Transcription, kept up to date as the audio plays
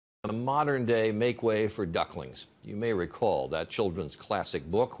a modern-day make way for ducklings. You may recall that children's classic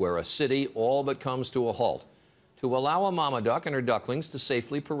book where a city all but comes to a halt to allow a mama duck and her ducklings to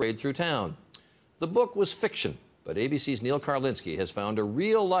safely parade through town. The book was fiction, but ABC's Neil Karlinski has found a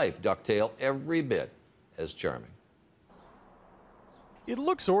real-life duck tale every bit as charming. It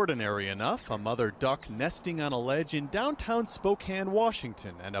looks ordinary enough, a mother duck nesting on a ledge in downtown Spokane,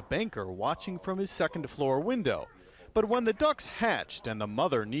 Washington, and a banker watching from his second-floor window. But when the ducks hatched and the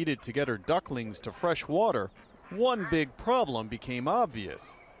mother needed to get her ducklings to fresh water, one big problem became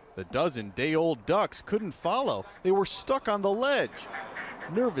obvious. The dozen-day-old ducks couldn't follow. They were stuck on the ledge,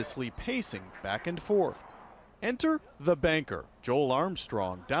 nervously pacing back and forth. Enter the banker, Joel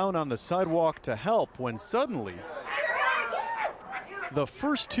Armstrong, down on the sidewalk to help when suddenly the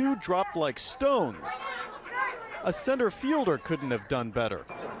first two dropped like stones. A center fielder couldn't have done better.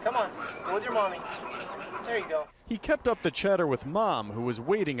 Come on, go with your mommy. There you go. He kept up the chatter with Mom, who was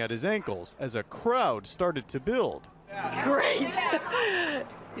waiting at his ankles, as a crowd started to build. It's great.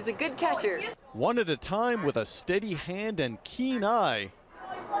 He's a good catcher. One at a time with a steady hand and keen eye,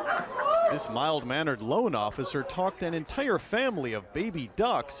 this mild-mannered loan officer talked an entire family of baby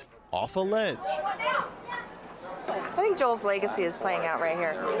ducks off a ledge. I think Joel's legacy is playing out right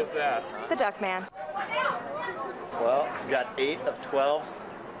here. What is that? The duck man. Well, we got 8 of 12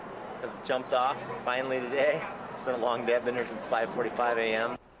 have jumped off finally today. It's been a long day. I've been here since 5:45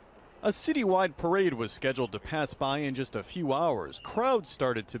 a.m. A citywide parade was scheduled to pass by in just a few hours. Crowds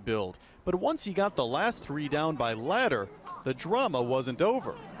started to build, but once he got the last 3 down by ladder, the drama wasn't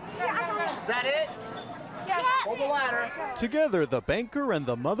over. Is that it? Yeah. Hold the ladder. Together, the banker and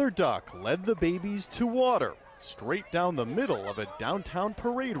the mother duck led the babies to water, straight down the middle of a downtown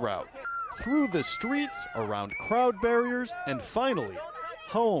parade route, through the streets, around crowd barriers, and finally,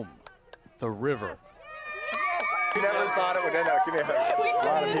 home, the river. You never thought it would end up. A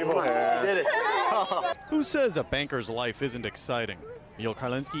lot of people did it. Who says a banker's life isn't exciting? Neil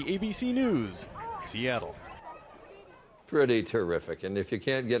Karlinski, ABC News, Seattle. Pretty terrific. And if you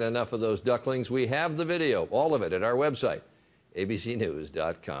can't get enough of those ducklings, we have the video, all of it, at our website,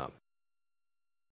 abcnews.com.